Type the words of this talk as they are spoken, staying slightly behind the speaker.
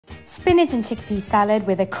spinach and chickpea salad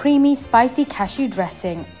with a creamy, spicy cashew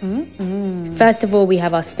dressing. First of all, we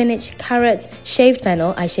have our spinach, carrots, shaved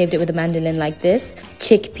fennel. I shaved it with a mandolin like this.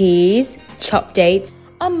 Chickpeas, chopped dates.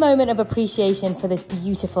 A moment of appreciation for this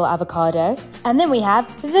beautiful avocado. And then we have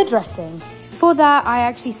the dressing. For that, I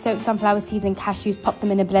actually soaked sunflower seeds and cashews, popped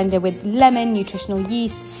them in a blender with lemon, nutritional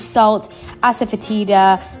yeast, salt,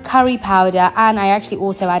 Asafoetisa, curry powder, and I actually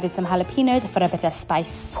also added some jalapeños for a bit of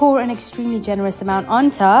spice. Pour an extremely generous amount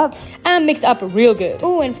on top and mix up real good.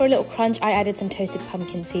 Oh, and for a little crunch, I added some toasted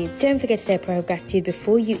pumpkin seeds. Don't forget to say a prayer of gratitude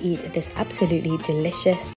before you eat this absolutely delicious